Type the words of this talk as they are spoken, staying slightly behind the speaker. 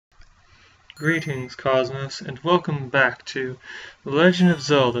Greetings, Cosmos, and welcome back to The Legend of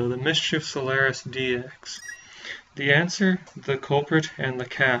Zelda, The Mystery of Solarus DX. The answer, the culprit, and the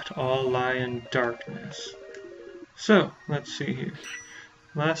cat all lie in darkness. So, let's see here.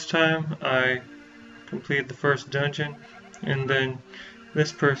 Last time I completed the first dungeon, and then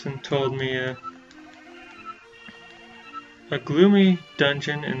this person told me a gloomy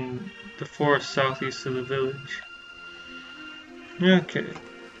dungeon in the forest southeast of the village. Okay,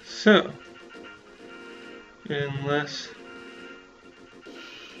 so unless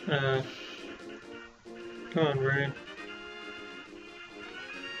come on, Brian.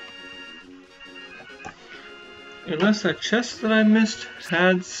 Unless that chest that I missed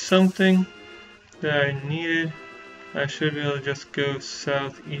had something that I needed, I should be able to just go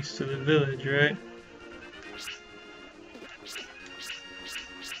southeast of the village, right?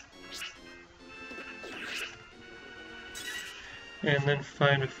 And then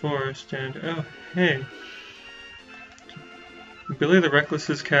find a forest and, oh, hey. Billy the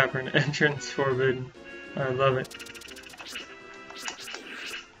Reckless's Cavern, entrance forbidden. I love it.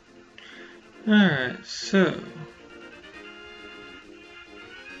 Alright, so...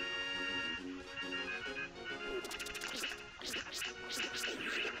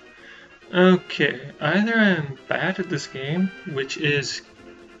 okay, either I am bad at this game, which is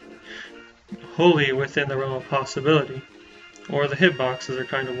wholly within the realm of possibility, or the hitboxes are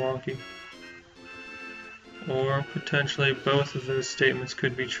kind of wonky. Or potentially both of those statements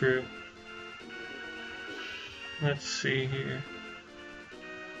could be true. Let's see here.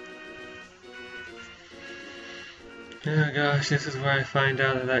 Oh gosh, this is where I find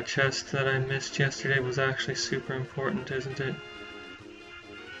out that that chest that I missed yesterday was actually super important, isn't it?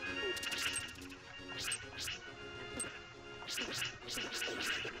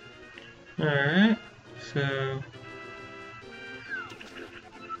 Alright, so...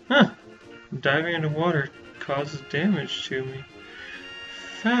 huh! Diving into water causes damage to me.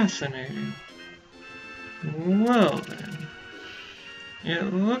 Fascinating. Well then,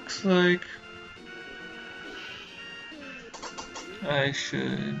 it looks like I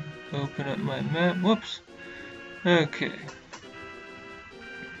should open up my map. Whoops. Okay.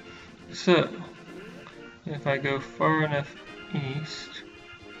 So, if I go far enough east...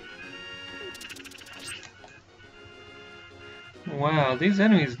 wow, these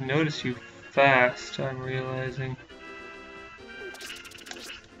enemies notice you fast, I'm realizing.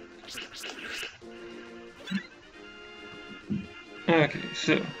 Okay,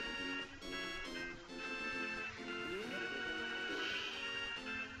 so...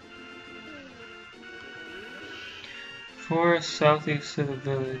 forest southeast of the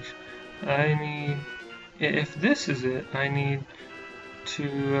village. I need... if this is it, I need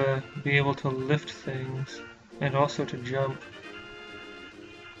to be able to lift things, and also to jump.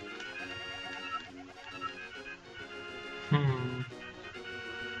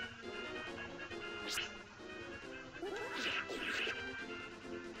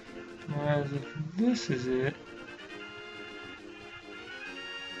 Whereas if this is it,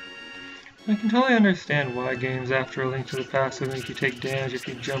 I can totally understand why games after A Link to the Past would make you take damage if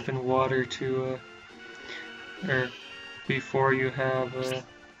you jump in water to, or before you have,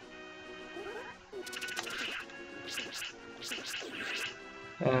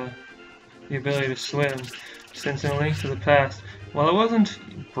 the ability to swim. Since in A Link to the Past, while it wasn't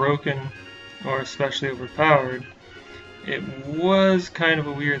broken or especially overpowered, it was kind of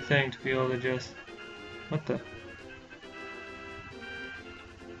a weird thing to be able to just... what the...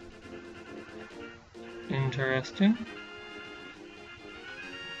 interesting.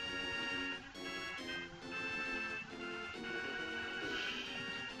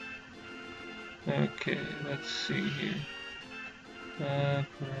 Okay, let's see here. Up,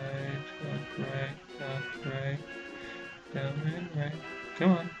 right, down, right.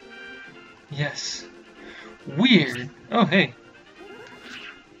 Come on. Yes. Weird. Oh, hey.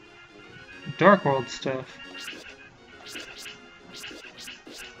 Dark World stuff.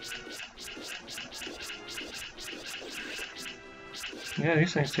 Yeah,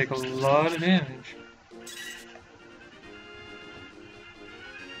 these things take a lot of damage.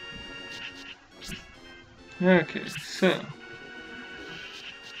 Okay, so...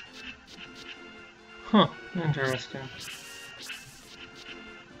 huh, interesting.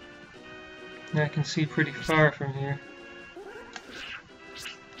 I can see pretty far from here.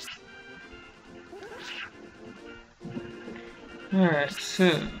 Alright,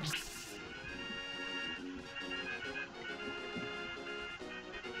 so...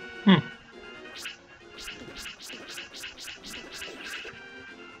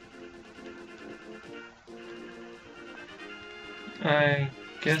 I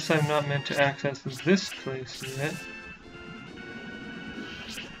guess I'm not meant to access this place yet,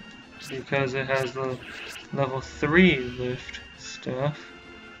 because it has the level 3 lift stuff.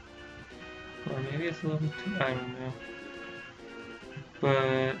 Or maybe it's level 2, I don't know.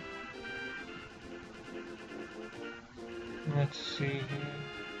 But let's see here.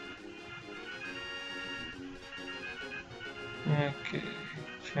 Okay,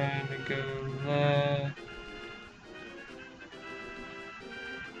 trying to go left.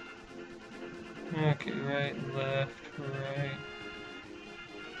 Okay, right, left, right.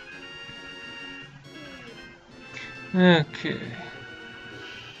 Okay.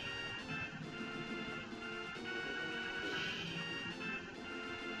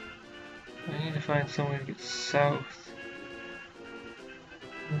 I need to find some way to get south.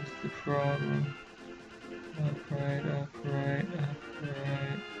 That's the problem. Up, right, up, right, up,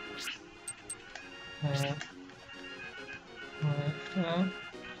 right. Up, left, up.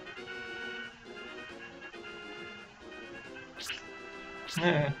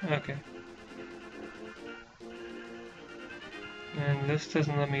 Yeah, okay. And this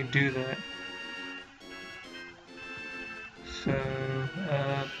doesn't let me do that. So,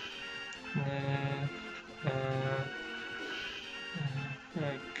 up, left, up,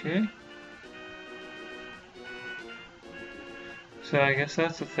 okay. So I guess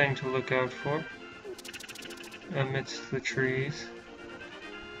that's a thing to look out for amidst the trees.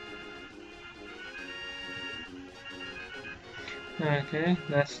 Okay,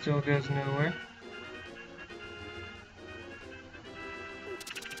 that still goes nowhere.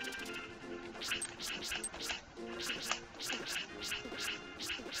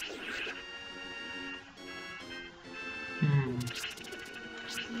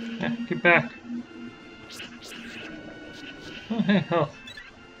 Yeah, get back. Oh, hey, health.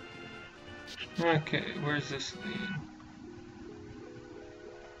 Okay, where's this lead?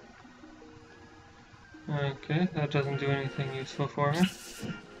 Okay, that doesn't do anything useful for me.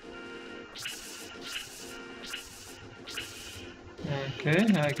 Okay,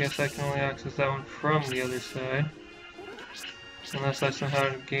 I guess I can only access that one from the other side. Unless I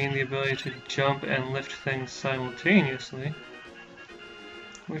somehow gain the ability to jump and lift things simultaneously.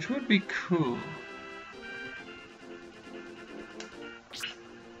 Which would be cool.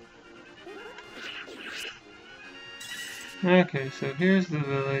 Okay, so here's the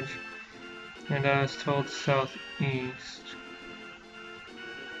village, and I was told southeast.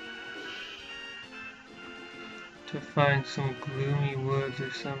 To find some gloomy woods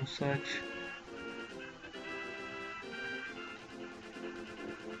or some such.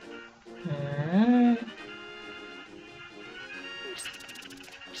 Alright.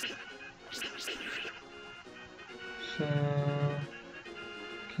 So,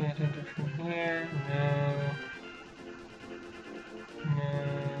 can't enter from here, no.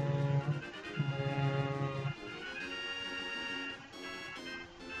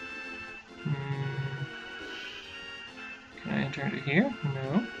 Can I enter into here?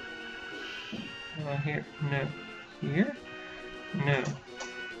 No. Here? No. Here? No.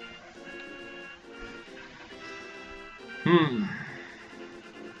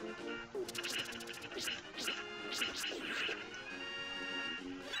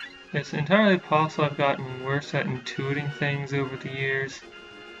 It's entirely possible I've gotten worse at intuiting things over the years.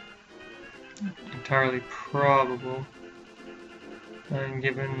 Entirely probable. And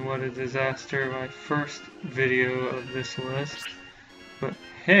given what a disaster my first video of this was. But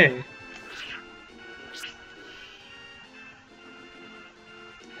hey!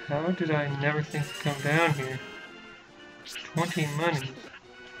 How did I never think to come down here? 20 monies.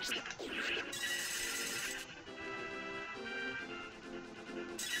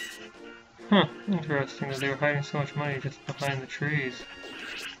 Huh, interesting that they were hiding so much money just behind the trees.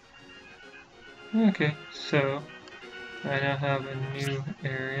 Okay, so I now have a new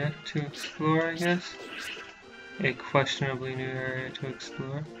area to explore, I guess. A questionably new area to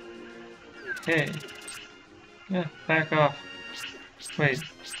explore. Hey. Yeah, back off. Wait.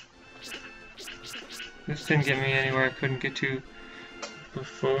 This didn't get me anywhere I couldn't get to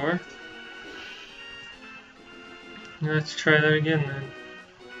before. Let's try that again then.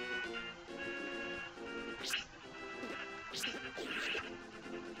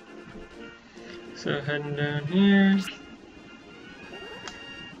 So heading down here.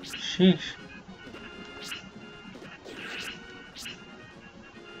 Sheesh.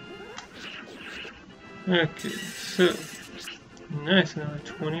 Okay, so nice, another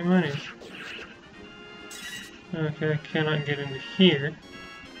 20 monies. Okay, I cannot get into here.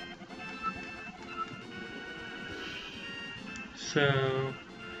 So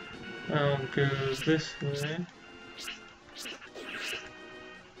I'll go this way.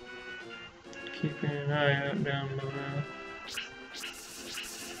 Keeping an eye out down below.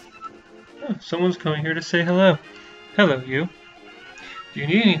 Oh, someone's coming here to say hello. Hello, you. Do you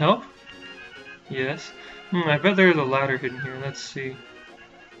need any help? Yes. I bet there's a ladder hidden here. Let's see.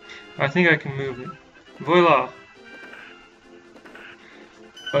 I think I can move it. Voila!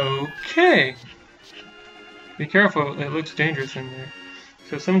 Okay! Be careful, it looks dangerous in there.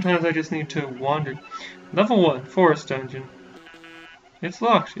 So sometimes I just need to wander. Level 1, Forest Dungeon. It's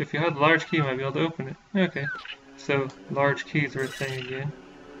locked. If you had the large key, you might be able to open it. Okay. So, large keys are a thing again.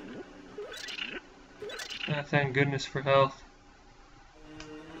 Thank goodness for health.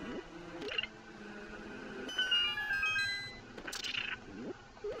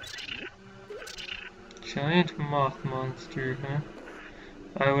 Giant moth monster, huh?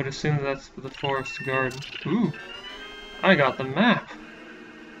 I would assume that's the forest garden. Ooh! I got the map!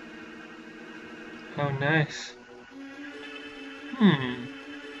 How nice.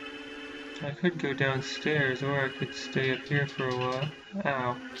 I could go downstairs, or I could stay up here for a while.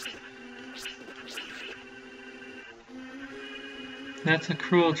 Ow. That's a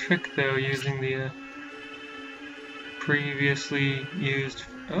cruel trick, though, using the previously used...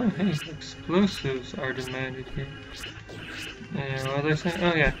 Oh, hey, explosives are demanded here. And what was I saying?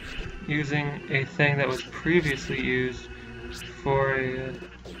 Oh, yeah. Using a thing that was previously used for a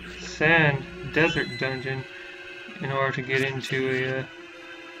sand desert dungeon in order to get into a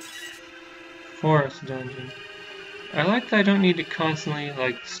forest dungeon. I like that I don't need to constantly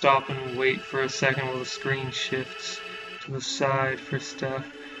like stop and wait for a second while the screen shifts to the side for stuff.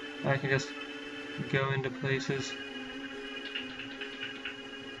 I can just go into places.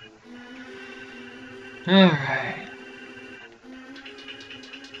 Alright.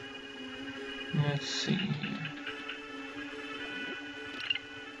 Let's see here.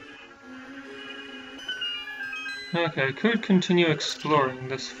 Okay, I could continue exploring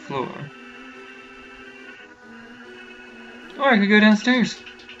this floor. Or I could go downstairs.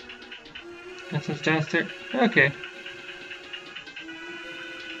 And since downstairs... Okay.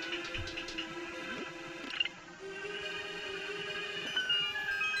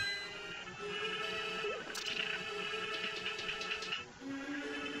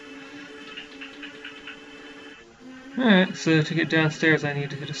 Alright, so to get downstairs I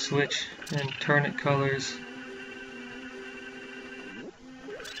need to hit a switch and turn it colors.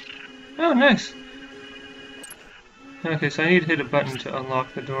 Oh, nice! Okay, so I need to hit a button to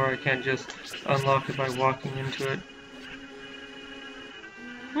unlock the door. I can't just unlock it by walking into it.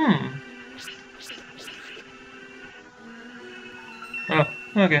 Oh,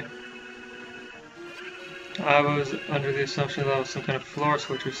 okay. I was under the assumption that was some kind of floor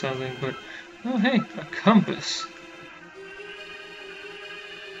switch or something, but... Oh, hey, a compass!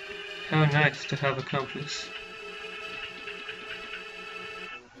 How nice to have a compass.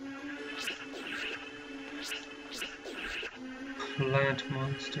 Plant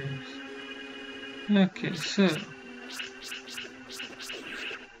monsters. Okay, so...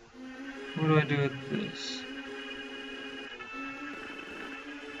 what do I do with this?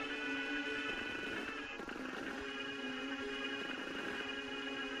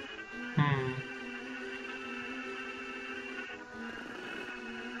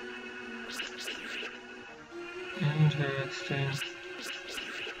 Interesting.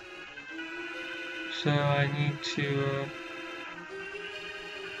 So I need to,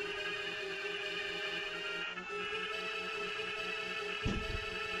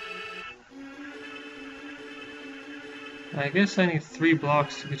 I guess I need 3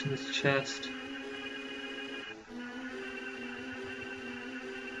 blocks to get to this chest.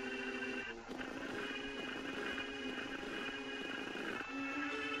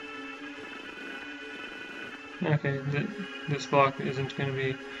 Okay, this block isn't going to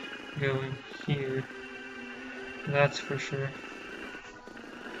be going here. That's for sure.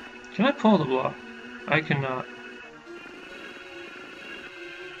 Can I pull the block? I cannot.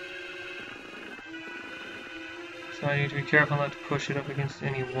 So I need to be careful not to push it up against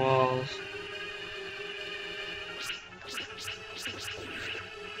any walls.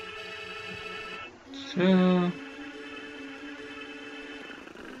 So...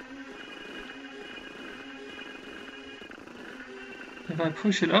 if I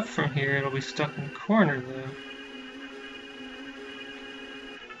push it up from here, it'll be stuck in the corner, though.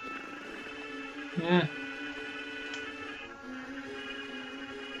 Yeah.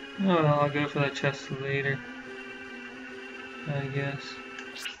 Oh, well, I'll go for that chest later, I guess.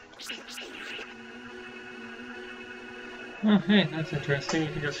 Oh, hey, that's interesting. You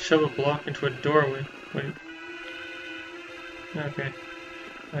can just shove a block into a doorway. Wait. Okay.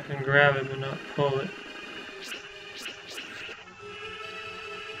 I can grab it but not pull it.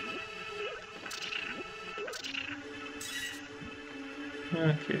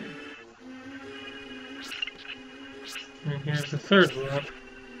 Okay. And here's the third block.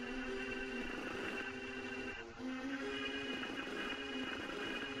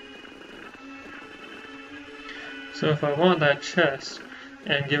 So if I want that chest,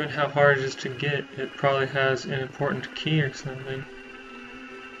 and given how hard it is to get, it probably has an important key or something.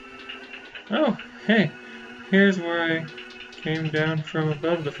 Oh, hey, here's where I came down from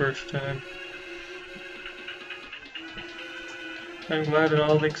above the first time. I'm glad it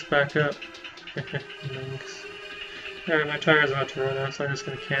all links back up. Links. Alright, my tire's about to run out, so I'm just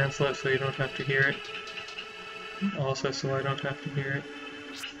going to cancel it so you don't have to hear it. Also, so I don't have to hear it.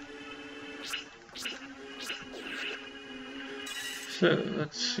 So,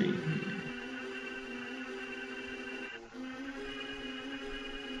 let's see.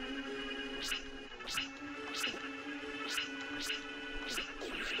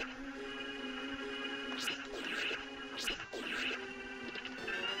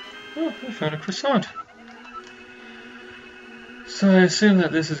 Oh, I found a croissant. So I assume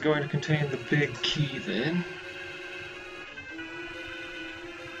that this is going to contain the big key then.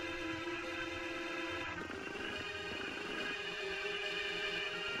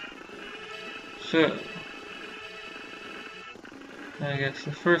 So, I guess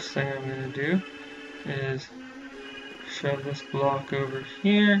the first thing I'm going to do is shove this block over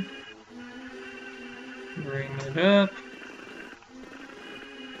here, bring it up,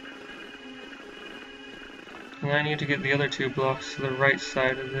 and I need to get the other two blocks to the right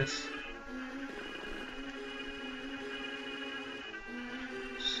side of this.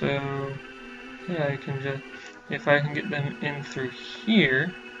 So, yeah, I can just, if I can get them in through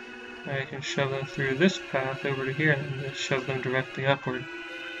here, I can shove them through this path over to here and then just shove them directly upward.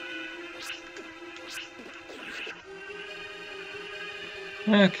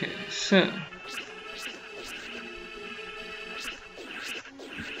 Okay, so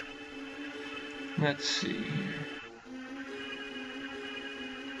let's see here.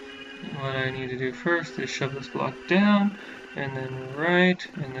 What I need to do first is shove this block down, and then right,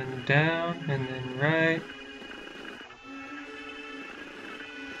 and then down, and then right.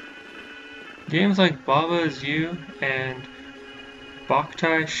 Games like Baba Is You and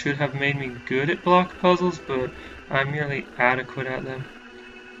Boktai should have made me good at block puzzles, but I'm merely adequate at them.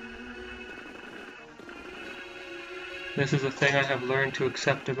 This is a thing I have learned to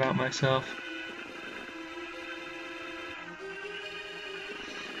accept about myself.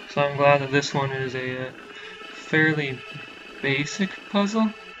 So I'm glad that this one is a fairly basic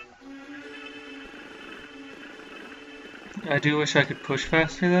puzzle. I do wish I could push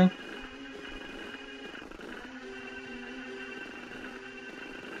faster though.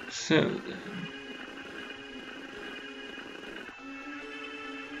 So then,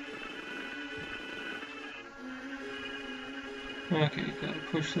 okay, gotta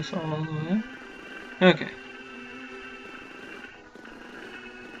push this all the way. Okay.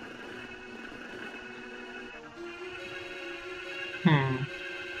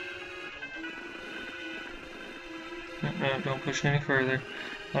 No, don't push any further.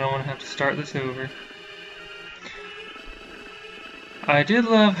 I don't want to have to start this over. I did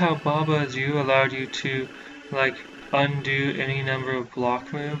love how Baba Is You allowed you to, like, undo any number of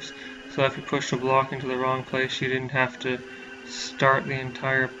block moves. So if you pushed a block into the wrong place, you didn't have to start the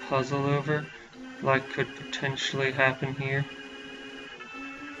entire puzzle over, like could potentially happen here.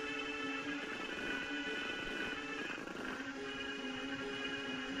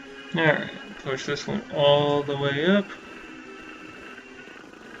 Alright, push this one all the way up.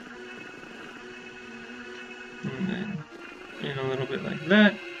 And then in a little bit like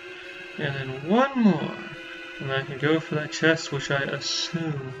that. And then one more. And I can go for that chest, which I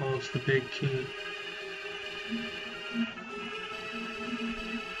assume holds the big key.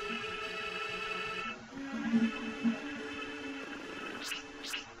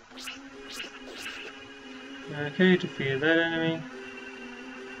 Okay, defeated that enemy.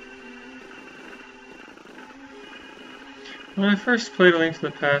 When I first played A Link to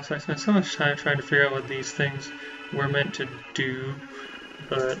the Past, I spent so much time trying to figure out what these things were meant to do,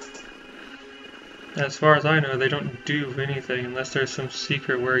 but as far as I know, they don't do anything unless there's some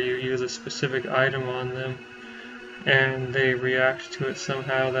secret where you use a specific item on them and they react to it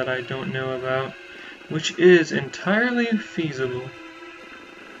somehow that I don't know about, which is entirely feasible.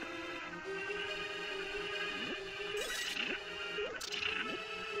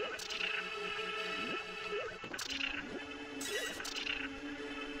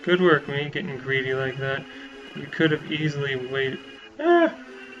 Good work, me, getting greedy like that. You could have easily waited. Ah!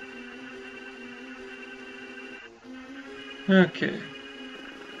 Okay.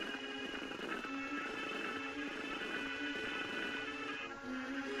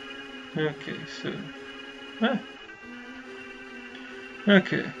 Okay, so... Ah.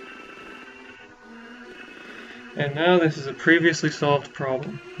 Okay. And now this is a previously solved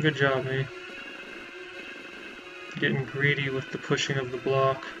problem. Good job, me. Getting greedy with the pushing of the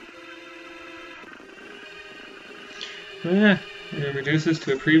block. Yeah, it reduces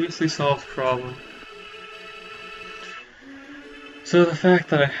to a previously solved problem. So the fact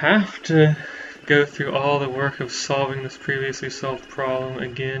that I have to go through all the work of solving this previously solved problem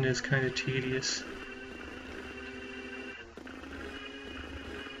again is kind of tedious.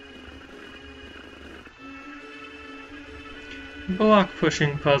 Block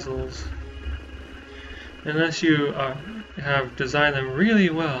pushing puzzles. Unless you have designed them really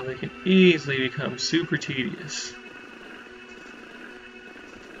well, they can easily become super tedious.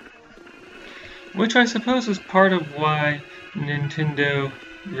 Which I suppose is part of why Nintendo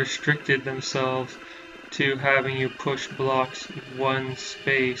restricted themselves to having you push blocks one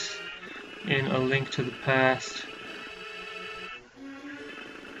space in A Link to the Past.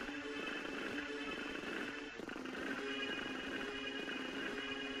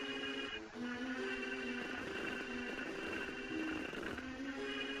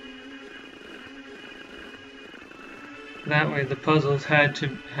 That way the puzzles had to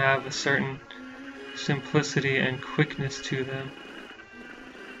have a certain simplicity and quickness to them.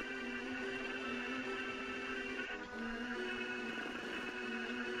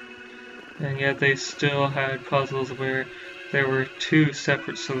 And yet they still had puzzles where there were two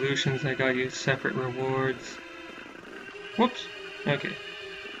separate solutions that got you separate rewards. Whoops. Okay.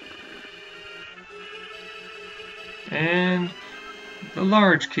 And the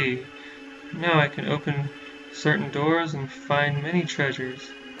large key. Now I can open certain doors and find many treasures.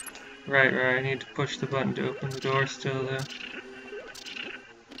 Right, I need to push the button to open the door still though.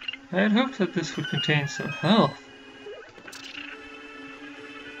 I had hoped that this would contain some health.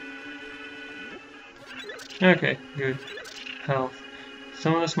 Okay, good. Health.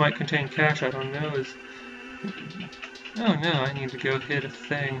 Some of this might contain cash, I don't know. Oh no, I need to go hit a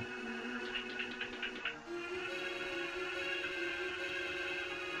thing.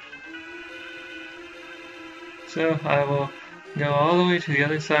 So I will go all the way to the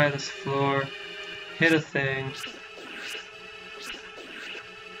other side of this floor, hit a thing,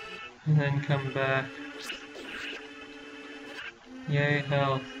 and then come back. Yay,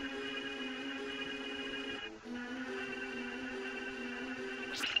 health.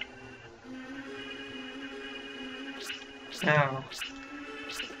 Ow.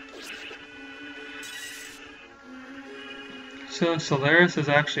 So Solarus is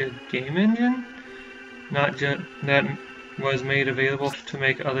actually a game engine? Not just that was made available to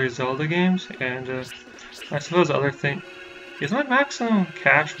make other Zelda games, and I suppose other thing. Is my maximum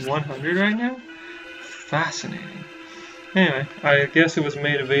cash 100 right now? Fascinating. Anyway, I guess it was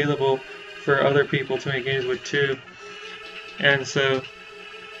made available for other people to make games with too, and so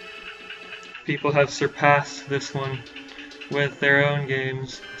people have surpassed this one with their own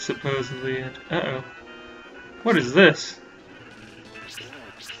games, supposedly. And uh-oh. What is this?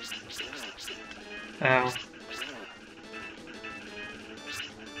 Ow.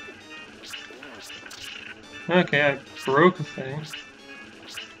 Okay, I broke a thing.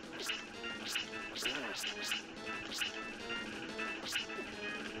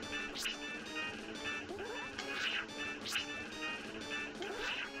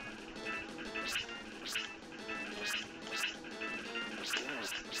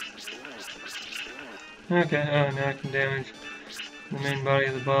 Okay, oh, now I can damage the main body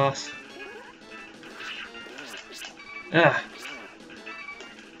of the boss. Ah!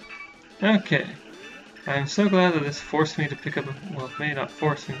 Okay. I'm so glad that this forced me to pick up a... well, it may not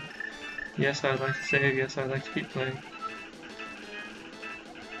force me. Yes, I would like to save. Yes, I would like to keep playing.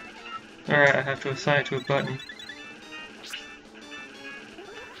 Alright, I have to assign it to a button.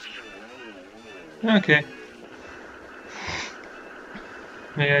 Okay.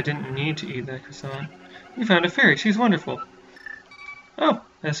 Maybe I didn't need to eat that croissant. You found a fairy. She's wonderful. Oh,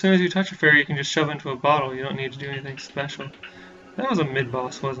 as soon as you touch a fairy, you can just shove it into a bottle. You don't need to do anything special. That was a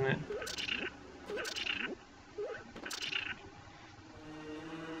mid-boss, wasn't it?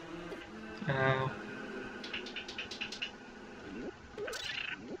 Ow.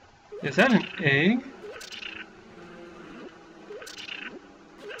 Is that an egg?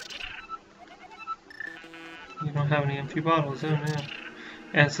 You don't have any empty bottles, oh no.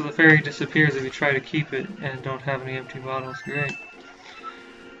 And so the fairy disappears if you try to keep it and don't have any empty bottles. Great.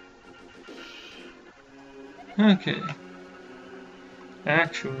 Okay.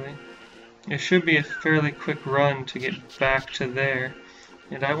 Actually, it should be a fairly quick run to get back to there.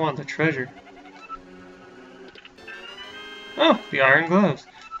 And I want the treasure. Oh, the iron gloves.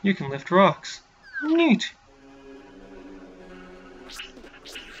 You can lift rocks. Neat!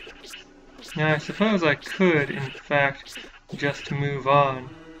 Now I suppose I could, in fact, just move on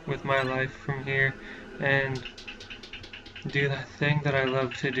with my life from here and do that thing that I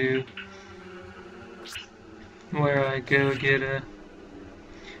love to do, where I go get a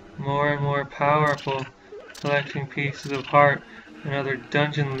more and more powerful, collecting pieces of heart and other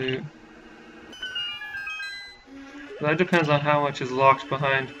dungeon loot. That depends on how much is locked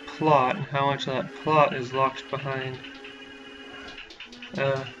behind plot and how much of that plot is locked behind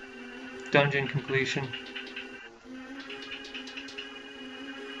dungeon completion.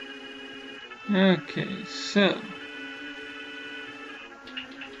 Okay, so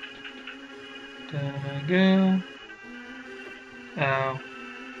down I go. Ow.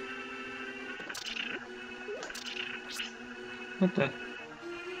 What the?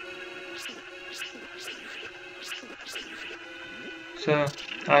 So,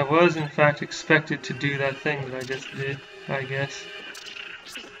 I was in fact expected to do that thing that I just did, I guess.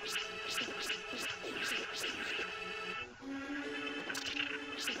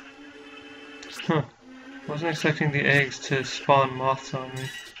 Huh. Wasn't expecting the eggs to spawn moths on me.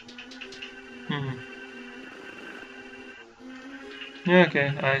 Yeah,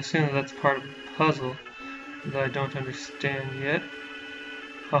 okay, I assume that that's part of the puzzle that I don't understand yet.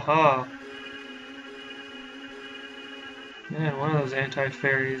 Haha. Man, one of those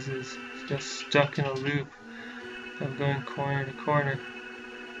anti-fairies is just stuck in a loop of going corner to corner.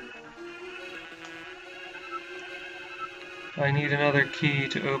 I need another key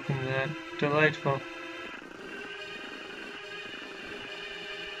to open that. Delightful.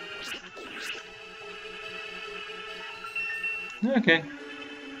 Okay.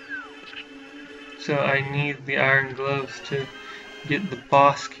 So I need the iron gloves to get the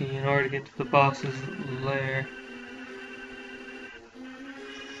boss key in order to get to the boss's lair.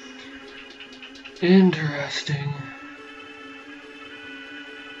 Interesting.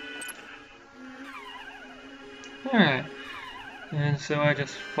 Alright. And so I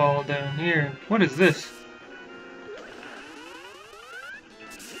just fall down here. What is this?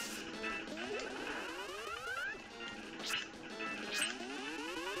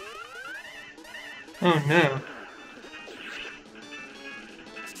 Oh no.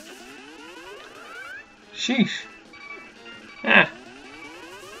 Sheesh. Ah.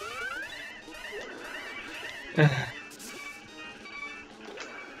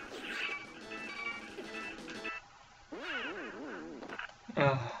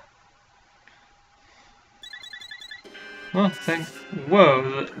 Well,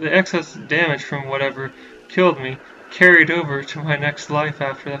 whoa, the excess damage from whatever killed me carried over to my next life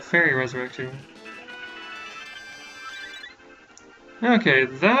after that fairy resurrected me. Okay,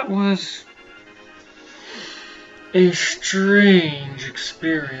 that was a strange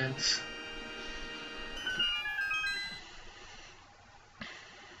experience.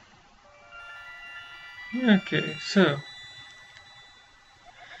 Okay, so...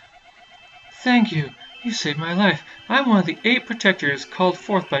 Thank you. You saved my life. I'm one of the 8 protectors called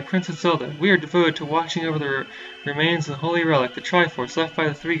forth by Princess Zelda. We are devoted to watching over the remains of the holy relic, the Triforce, left by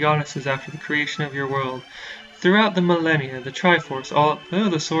the 3 goddesses after the creation of your world. Throughout the millennia, the Triforce, although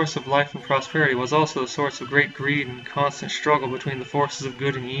the source of life and prosperity, was also the source of great greed and constant struggle between the forces of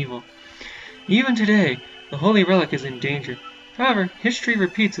good and evil. Even today, the holy relic is in danger. However, history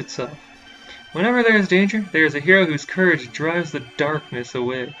repeats itself. Whenever there is danger, there is a hero whose courage drives the darkness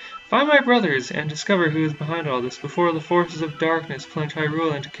away. Find my brothers and discover who is behind all this before the forces of darkness plunge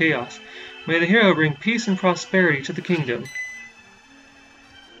Hyrule into chaos. May the hero bring peace and prosperity to the kingdom.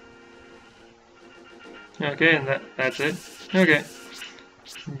 Okay, and that's it. Okay.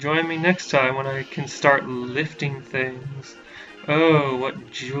 Join me next time when I can start lifting things. Oh,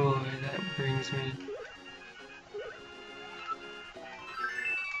 what joy that brings me.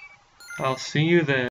 I'll see you then.